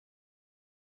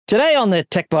Today on the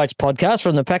Tech Bytes podcast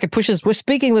from the Packet Pushers, we're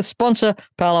speaking with sponsor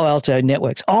Palo Alto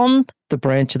Networks on the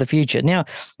branch of the future. Now,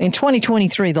 in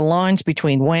 2023, the lines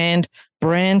between WAN,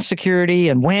 brand security,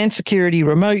 and WAN security,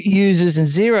 remote users, and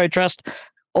zero trust,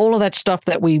 all of that stuff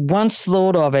that we once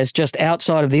thought of as just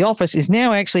outside of the office is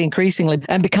now actually increasingly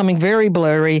and becoming very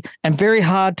blurry and very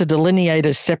hard to delineate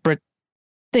as separate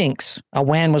things. A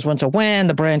WAN was once a WAN,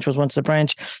 the branch was once a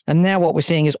branch, and now what we're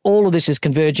seeing is all of this is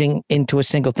converging into a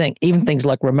single thing, even things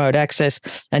like remote access,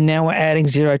 and now we're adding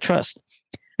zero trust.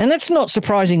 And that's not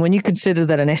surprising when you consider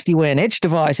that an SD-WAN edge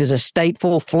device is a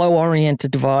stateful,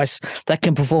 flow-oriented device that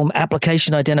can perform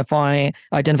application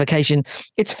identification.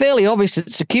 It's fairly obvious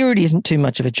that security isn't too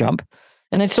much of a jump,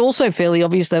 and it's also fairly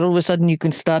obvious that all of a sudden you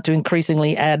can start to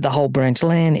increasingly add the whole branch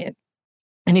LAN in.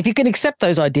 And if you can accept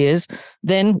those ideas,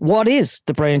 then what is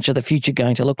the branch of the future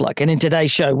going to look like? And in today's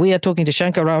show, we are talking to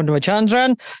Shankar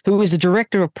Ramachandran, who is the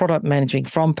Director of Product Management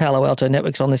from Palo Alto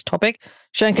Networks on this topic.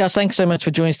 Shankar, thanks so much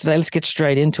for joining us today. Let's get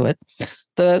straight into it.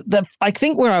 I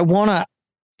think where I want to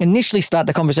initially start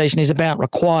the conversation is about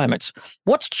requirements.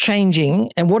 What's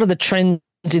changing and what are the trends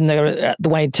in the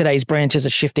way today's branches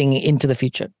are shifting into the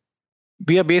future?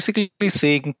 We are basically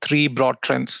seeing three broad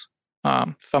trends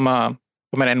from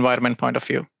an environment point of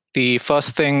view. The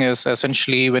first thing is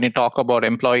essentially when you talk about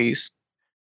employees,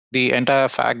 the entire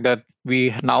fact that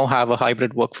we now have a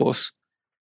hybrid workforce.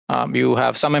 You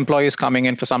have some employees coming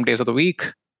in for some days of the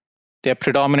week. They're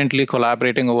predominantly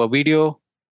collaborating over video.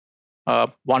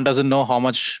 One doesn't know how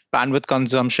much bandwidth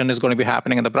consumption is going to be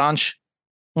happening in the branch.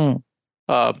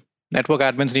 Network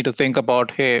admins need to think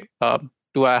about, hey,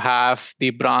 do I have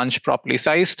the branch properly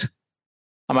sized?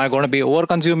 Am I going to be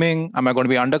over-consuming? Am I going to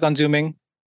be under-consuming?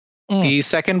 The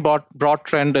second broad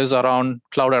trend is around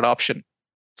cloud adoption.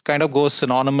 It kind of goes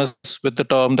synonymous with the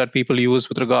term that people use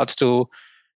with regards to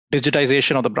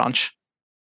digitization of the branch.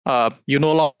 You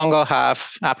no longer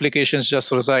have applications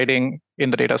just residing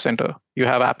in the data center. You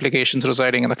have applications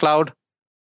residing in the cloud.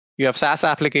 You have SaaS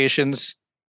applications.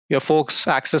 You have folks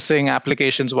accessing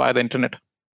applications via the internet.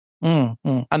 And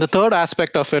the third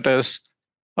aspect of it is,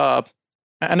 and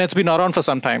it's been around for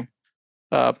some time,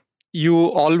 you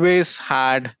always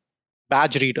had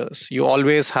badge readers. You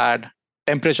always had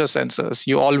temperature sensors.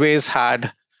 You always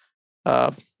had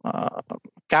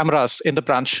cameras in the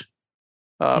branch.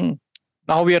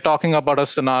 Now we are talking about a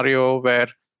scenario where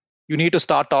you need to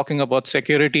start talking about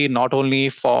security not only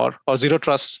for, or zero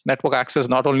trust network access,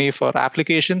 not only for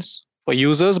applications, for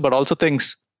users, but also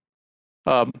things.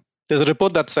 There's a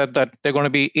report that said that there are going to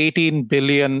be 18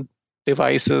 billion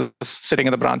devices sitting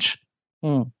in the branch.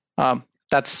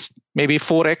 That's maybe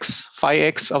 4x,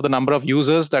 5x of the number of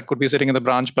users that could be sitting in the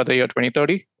branch by the year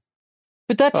 2030.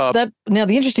 But that. Now,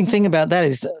 the interesting thing about that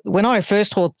is when I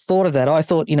first thought of that, I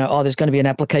thought, there's going to be an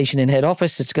application in head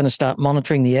office that's going to start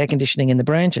monitoring the air conditioning in the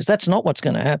branches. That's not what's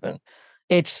going to happen.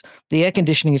 It's the air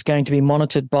conditioning is going to be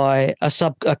monitored by a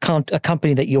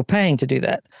company that you're paying to do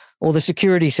that, or the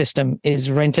security system is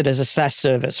rented as a SaaS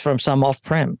service from some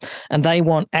off-prem, and they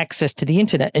want access to the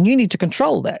internet, and you need to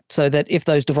control that so that if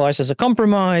those devices are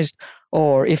compromised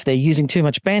or if they're using too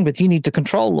much bandwidth, you need to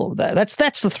control all of that.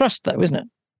 That's the thrust, though, isn't it?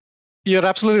 You're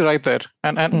absolutely right there,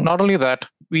 and not only that,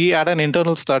 we had an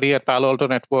internal study at Palo Alto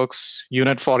Networks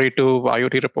Unit 42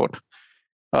 IoT report.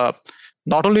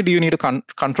 Not only do you need to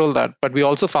control that, but we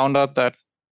also found out that,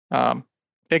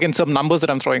 again, some numbers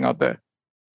that I'm throwing out there,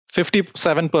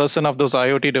 57% of those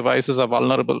IoT devices are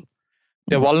vulnerable.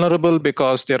 They're vulnerable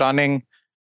because they're running,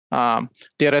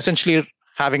 they're essentially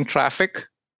having traffic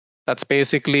that's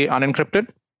basically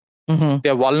unencrypted.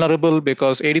 They're vulnerable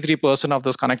because 83% of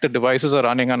those connected devices are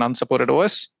running an unsupported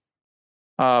OS.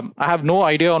 I have no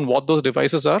idea on what those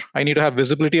devices are. I need to have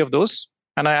visibility of those.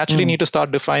 And I actually need to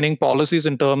start defining policies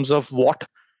in terms of what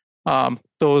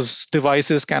those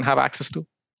devices can have access to.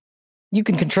 You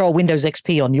can control Windows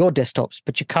XP on your desktops,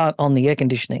 but you can't on the air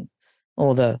conditioning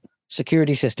or the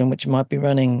security system, which might be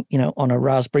running, on a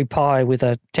Raspberry Pi with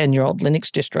a 10-year-old Linux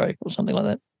distro or something like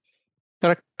that.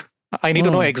 Correct. I need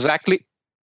to know exactly.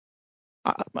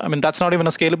 I mean, that's not even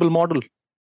a scalable model.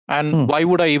 And why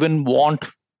would I even want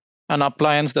an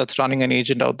appliance that's running an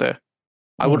agent out there?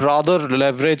 I would rather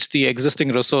leverage the existing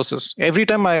resources. Every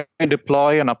time I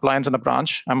deploy an appliance in a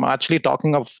branch, I'm actually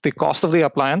talking of the cost of the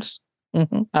appliance.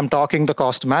 I'm talking the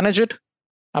cost to manage it.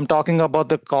 I'm talking about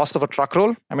the cost of a truck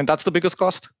roll. I mean, that's the biggest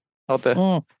cost out there.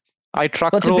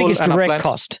 That's the biggest direct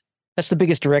cost. That's the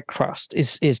biggest direct cost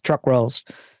is truck rolls.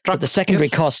 But the secondary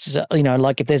costs,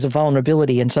 like if there's a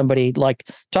vulnerability and somebody like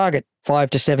Target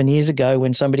 5 to 7 years ago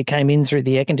when somebody came in through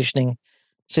the air conditioning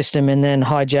system and then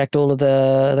hijacked all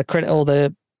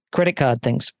the credit card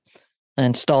things.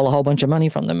 and stole a whole bunch of money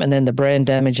from them. And then the brand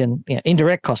damage and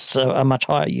indirect costs are much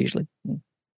higher usually.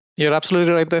 You're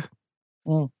absolutely right there.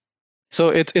 Mm. So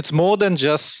it's more than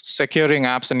just securing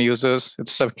apps and users.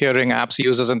 It's securing apps,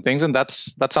 users, and things, and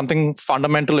that's something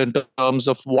fundamental in terms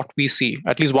of what we see.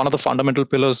 At least one of the fundamental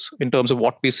pillars in terms of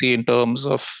what we see in terms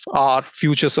of our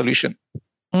future solution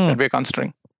that we're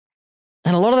considering.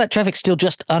 And a lot of that traffic's still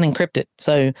just unencrypted.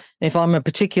 So if I'm a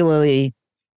particularly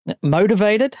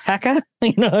motivated hacker,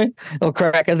 or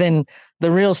cracker, then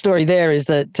the real story there is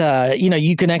that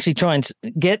you can actually try and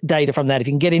get data from that. If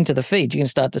you can get into the feed, you can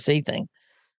start to see things.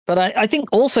 But I think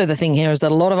also the thing here is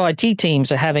that a lot of IT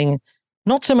teams are having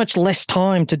not so much less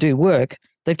time to do work.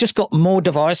 They've just got more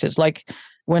devices. Like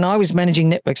when I was managing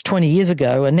networks 20 years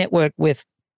ago, a network with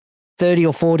 30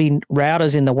 or 40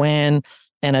 routers in the WAN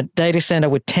and a data center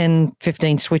with 10,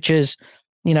 15 switches,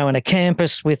 and a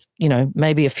campus with,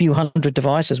 maybe a few hundred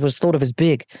devices was thought of as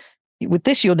big. With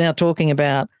this, you're now talking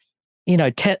about,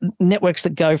 networks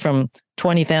that go from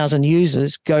 20,000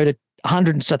 users go to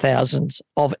hundreds of thousands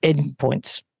of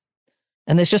endpoints.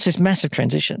 And there's just this massive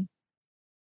transition.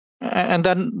 And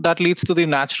then that leads to the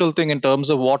natural thing in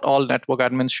terms of what all network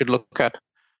admins should look at.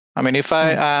 I mean, if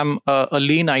I am a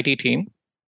lean IT team,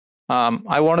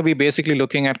 I want to be basically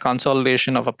looking at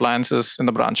consolidation of appliances in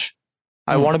the branch.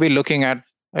 I want to be looking at,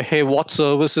 hey, what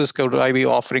services could I be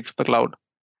offering for the cloud?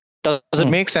 Does it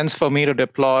make sense for me to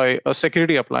deploy a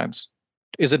security appliance?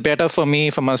 Is it better for me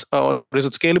or is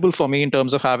it scalable for me in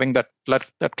terms of having that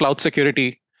cloud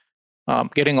security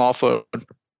getting offered?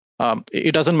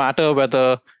 It doesn't matter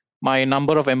whether my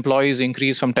number of employees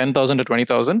increase from 10,000 to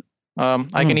 20,000.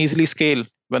 I can easily scale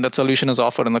when that solution is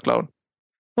offered in the cloud.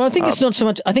 Well, I think it's not so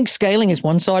much. I think scaling is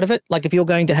one side of it. Like if you're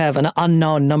going to have an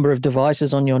unknown number of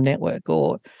devices on your network,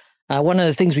 or one of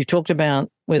the things we've talked about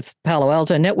with Palo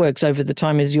Alto Networks over the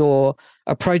time is your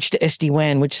approach to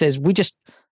SD-WAN, which says we just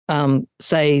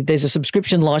say there's a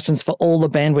subscription license for all the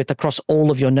bandwidth across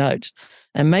all of your nodes.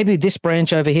 And maybe this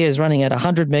branch over here is running at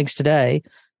 100 megs today,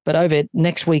 but over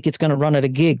next week it's going to run at a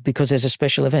gig because there's a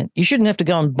special event. You shouldn't have to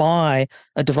go and buy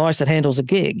a device that handles a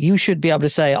gig. You should be able to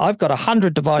say, I've got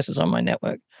 100 devices on my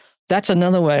network. That's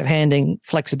another way of handling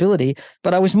flexibility.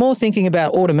 But I was more thinking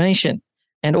about automation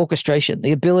and orchestration,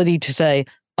 the ability to say,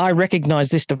 I recognize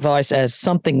this device as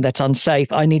something that's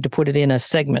unsafe. I need to put it in a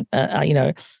segment,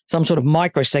 some sort of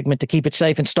micro segment to keep it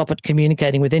safe and stop it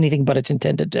communicating with anything but its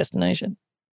intended destination.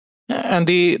 And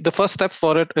the first step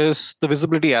for it is the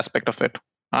visibility aspect of it.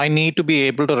 I need to be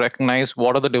able to recognize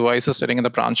what are the devices sitting in the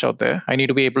branch out there. I need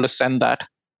to be able to send that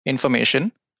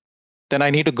information. Then I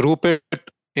need to group it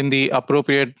in the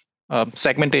appropriate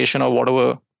segmentation or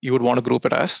whatever you would want to group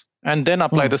it as, and then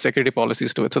apply the security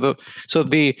policies to it. So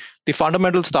the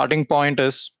fundamental starting point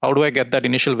is, how do I get that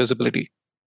initial visibility?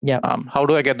 Yeah. How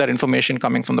do I get that information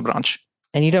coming from the branch?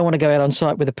 And you don't want to go out on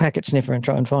site with a packet sniffer and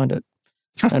try and find it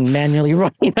and manually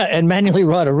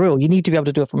write a rule. You need to be able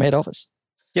to do it from head office.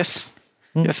 Yes.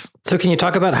 Yes. So can you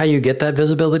talk about how you get that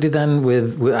visibility then?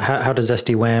 With how does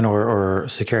SD-WAN or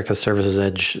Secure Access Services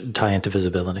Edge tie into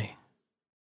visibility?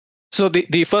 So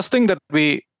the first thing that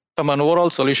we, from an overall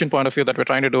solution point of view, that we're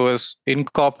trying to do is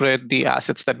incorporate the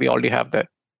assets that we already have there.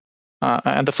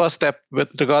 And the first step with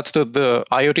regards to the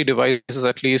IoT devices,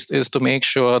 at least, is to make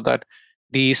sure that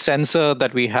the sensor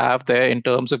that we have there in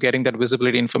terms of getting that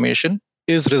visibility information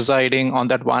is residing on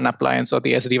that WAN appliance or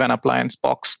the SD-WAN appliance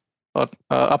box or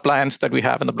appliance that we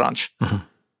have in the branch.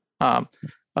 How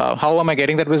am I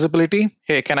getting that visibility?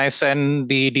 Hey, can I send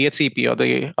the DHCP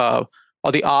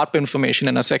or the ARP information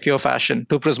in a secure fashion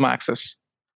to Prisma Access?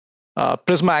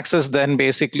 Prisma Access then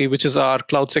basically, which is our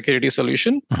cloud security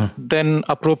solution, then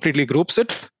appropriately groups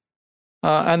it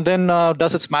and then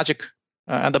does its magic.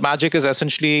 And the magic is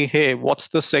essentially, hey, what's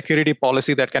the security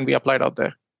policy that can be applied out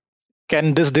there?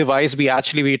 Can this device be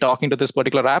talking to this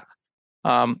particular app?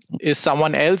 Is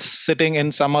someone else sitting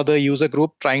in some other user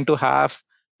group trying to have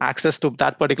access to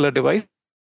that particular device?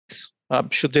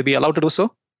 Should they be allowed to do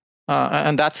so?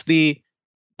 And that's the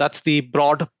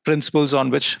broad principles on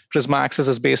which Prisma Access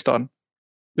is based on,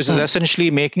 which is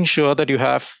essentially making sure that you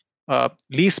have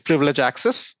least privilege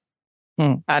access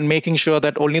and making sure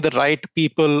that only the right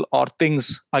people or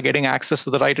things are getting access to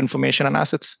the right information and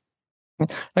assets.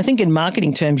 I think in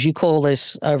marketing terms, you call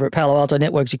this over at Palo Alto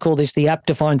Networks, you call this the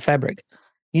app-defined fabric.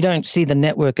 You don't see the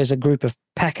network as a group of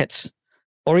packets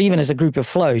or even as a group of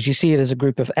flows. You see it as a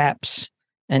group of apps,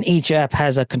 and each app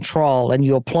has a control, and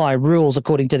you apply rules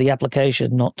according to the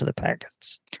application, not to the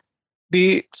packets.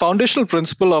 The foundational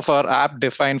principle of our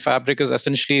app-defined fabric is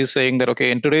essentially saying that,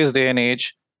 okay, in today's day and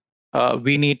age,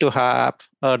 we need to have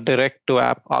a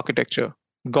direct-to-app architecture.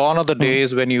 Gone are the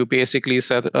days when you basically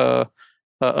said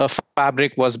a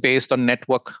fabric was based on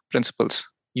network principles.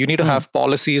 You need to have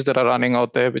policies that are running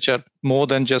out there, which are more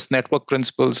than just network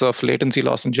principles of latency,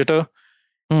 loss, and jitter.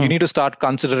 You need to start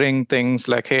considering things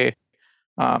like, hey,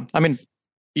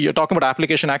 you're talking about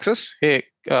application access. Hey,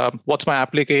 what's my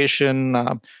application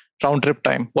round trip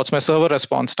time? What's my server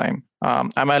response time?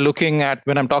 Am I looking at,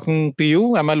 when I'm talking to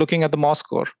you, am I looking at the MOS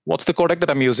score? What's the codec that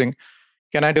I'm using?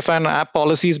 Can I define app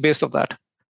policies based on that?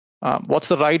 What's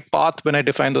the right path when I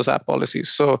define those app policies?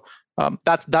 So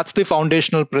that's the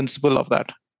foundational principle of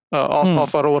that,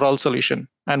 of our overall solution.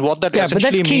 And what that essentially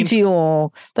but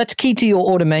means. That's key to your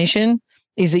automation,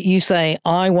 is that you say,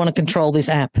 I want to control this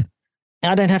app.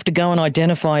 I don't have to go and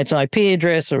identify its IP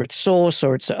address or its source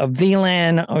or its a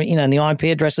VLAN or, and the IP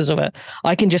addresses of it.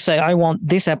 I can just say, I want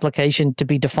this application to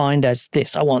be defined as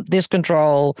this. I want this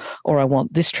control, or I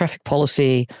want this traffic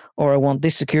policy, or I want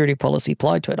this security policy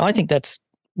applied to it. I think I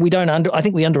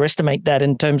think we underestimate that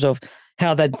in terms of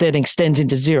how that then extends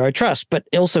into zero trust, but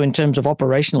also in terms of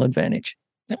operational advantage.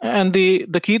 And the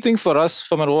key thing for us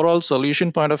from an overall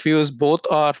solution point of view is both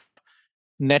our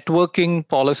networking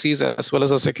policies as well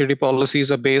as our security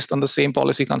policies are based on the same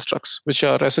policy constructs, which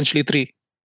are essentially three: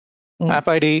 app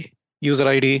ID, user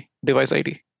ID, device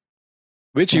ID.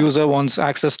 Which user wants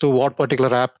access to what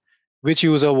particular app, which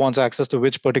user wants access to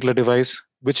which particular device,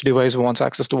 which device wants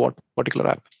access to what particular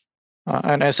app.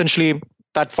 And essentially,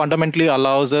 that fundamentally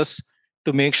allows us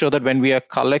to make sure that when we are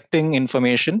collecting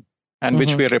information and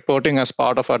which we are reporting as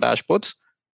part of our dashboards,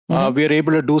 we are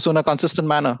able to do so in a consistent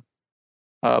manner.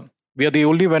 We are the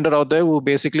only vendor out there who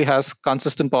basically has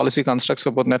consistent policy constructs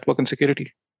for both network and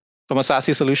security from a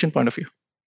SASE solution point of view.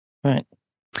 Right.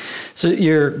 So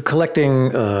you're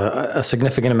collecting a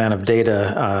significant amount of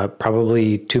data,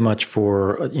 probably too much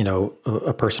for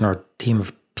a person or a team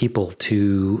of people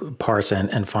to parse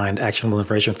and find actionable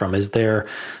information from. Is there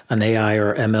an AI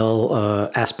or ML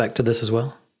aspect to this as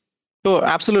well? So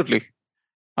absolutely.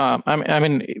 I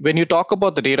mean, when you talk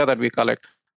about the data that we collect,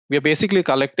 we are basically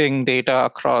collecting data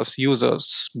across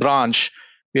users, branch.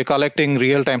 We are collecting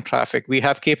real-time traffic. We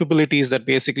have capabilities that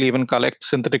basically even collect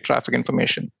synthetic traffic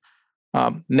information,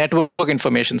 network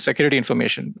information, security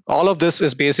information. All of this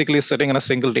is basically sitting in a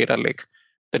single data lake.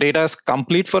 The data is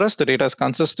complete for us. The data is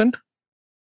consistent.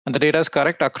 And the data is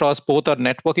correct across both our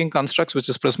networking constructs, which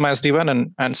is Prisma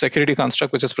SD-WAN, and security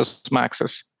construct, which is Prisma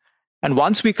Access. And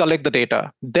once we collect the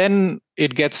data, then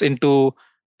it gets into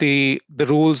the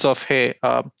rules of, hey,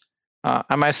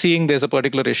 am I seeing there's a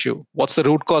particular issue? What's the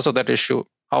root cause of that issue?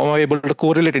 How am I able to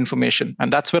correlate information?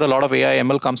 And that's where a lot of AI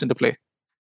ML comes into play.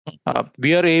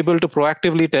 We are able to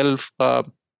proactively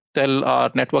tell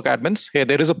our network admins, hey,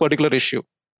 there is a particular issue.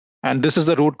 And this is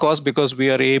the root cause because we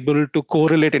are able to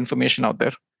correlate information out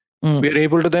there. We are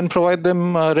able to then provide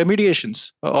them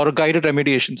remediations or guided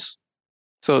remediations.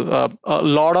 So a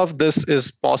lot of this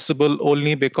is possible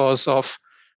only because of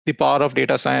the power of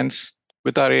data science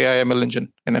with our AI ML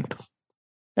engine in it.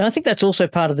 And I think that's also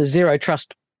part of the zero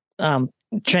trust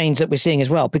change that we're seeing as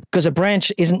well, because a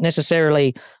branch isn't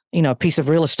necessarily, a piece of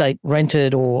real estate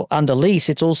rented or under lease.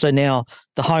 It's also now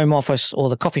the home office or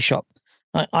the coffee shop.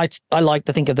 I like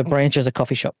to think of the branch as a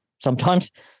coffee shop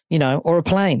sometimes, or a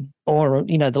plane, or,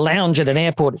 the lounge at an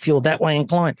airport if you're that way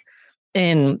inclined.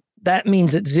 And that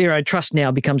means that zero trust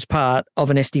now becomes part of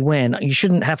an SD-WAN. You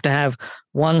shouldn't have to have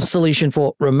one solution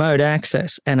for remote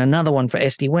access and another one for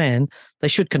SD-WAN. They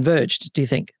should converge, do you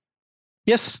think?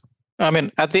 Yes. I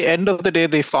mean, at the end of the day,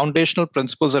 the foundational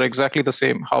principles are exactly the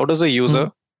same. How does a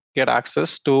user get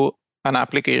access to an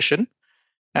application?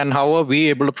 And how are we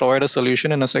able to provide a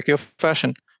solution in a secure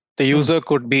fashion? The user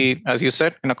could be, as you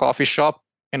said, in a coffee shop,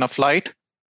 in a flight,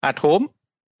 at home,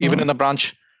 even in a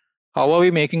branch. How are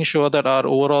we making sure that our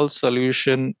overall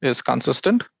solution is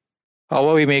consistent? How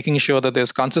are we making sure that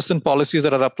there's consistent policies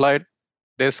that are applied?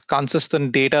 There's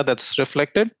consistent data that's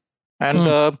reflected.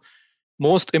 And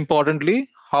most importantly,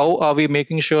 how are we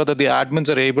making sure that the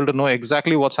admins are able to know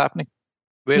exactly what's happening?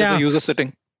 Where is the user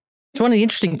sitting? It's one of the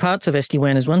interesting parts of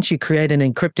SD-WAN is once you create an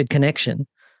encrypted connection,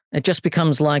 it just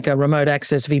becomes like a remote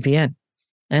access VPN.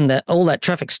 And that all that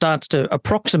traffic starts to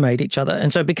approximate each other.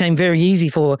 And so it became very easy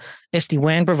for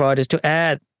SD-WAN providers to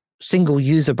add single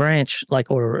user branch,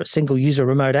 or a single user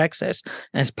remote access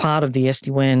as part of the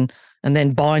SD-WAN, and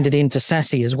then bind it into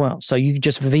SASE as well. So you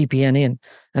just VPN in.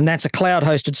 And that's a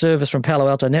cloud-hosted service from Palo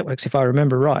Alto Networks, if I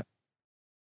remember right.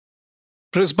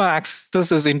 Prisma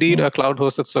Access is indeed a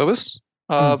cloud-hosted service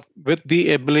with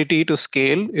the ability to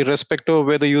scale irrespective of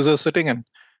where the user is sitting in.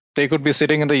 They could be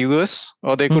sitting in the US,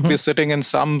 or they could be sitting in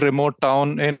some remote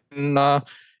town in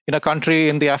a country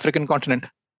in the African continent.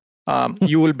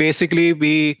 You will basically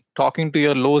be talking to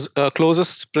your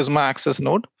closest Prisma Access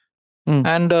node,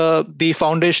 and the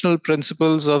foundational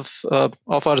principles of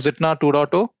our Zitna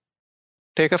 2.0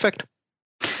 take effect.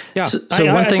 Yeah. So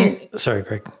one thing. Sorry,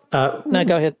 Greg. No,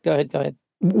 go ahead.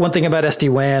 One thing about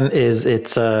SD-WAN is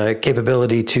its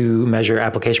capability to measure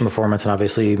application performance and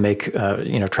obviously make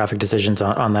traffic decisions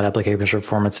on that application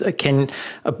performance. I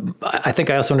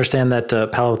think I also understand that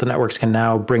Palo Alto Networks can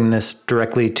now bring this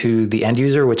directly to the end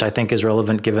user, which I think is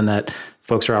relevant given that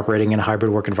folks are operating in a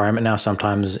hybrid work environment now,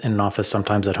 sometimes in an office,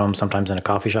 sometimes at home, sometimes in a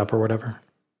coffee shop or whatever.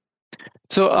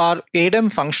 So our ADEM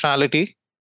functionality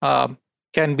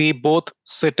can be both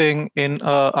sitting in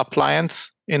an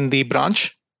appliance in the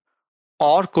branch,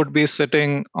 or could be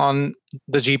sitting on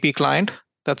the GP client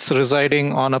that's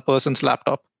residing on a person's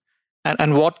laptop.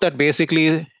 And what that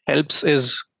basically helps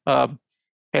is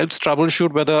helps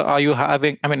troubleshoot whether are you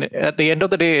having, at the end of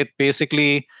the day, it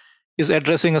basically is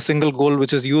addressing a single goal,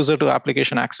 which is user to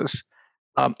application access.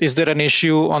 Is there an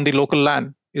issue on the local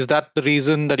LAN? Is that the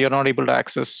reason that you're not able to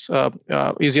access?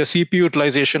 Is your CPU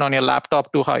utilization on your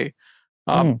laptop too high?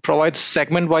 Provides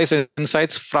segment-wise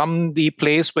insights from the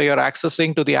place where you're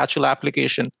accessing to the actual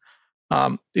application.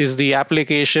 Is the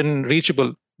application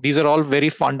reachable? These are all very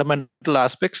fundamental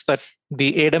aspects that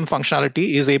the ADEM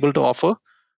functionality is able to offer,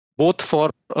 both for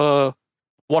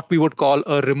what we would call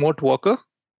a remote worker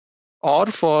or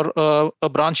for a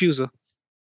branch user.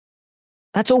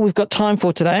 That's all we've got time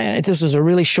for today. This was a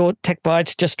really short Tech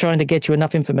Bytes, just trying to get you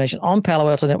enough information on Palo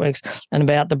Alto Networks and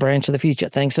about the branch of the future.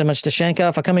 Thanks so much to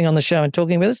Shankar for coming on the show and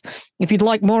talking with us. If you'd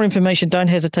like more information, don't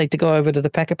hesitate to go over to the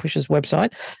Packet Pushers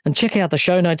website and check out the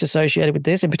show notes associated with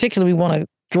this. In particular, we want to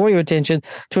draw your attention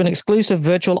to an exclusive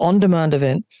virtual on-demand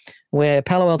event where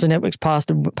Palo Alto Networks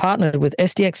partnered with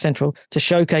SDX Central to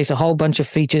showcase a whole bunch of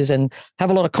features and have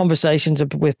a lot of conversations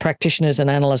with practitioners and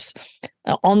analysts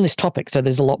on this topic. So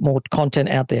there's a lot more content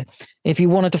out there. If you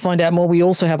wanted to find out more, we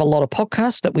also have a lot of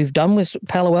podcasts that we've done with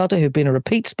Palo Alto, who've been a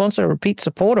repeat sponsor, a repeat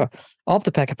supporter of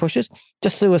the Packet Pushers.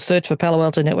 Just do a search for Palo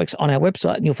Alto Networks on our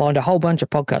website, and you'll find a whole bunch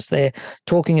of podcasts there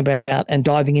talking about and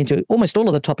diving into almost all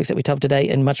of the topics that we covered today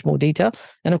in much more detail.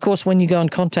 And of course, when you go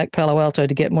and contact Palo Alto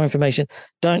to get more information,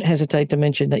 don't hesitate to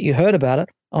mention that you heard about it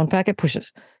on Packet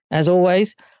Pushers. As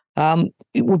always,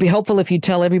 it would be helpful if you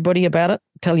tell everybody about it,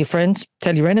 tell your friends,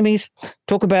 tell your enemies,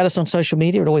 talk about us on social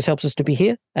media. It always helps us to be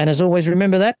here. And as always,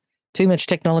 remember that too much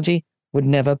technology would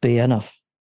never be enough.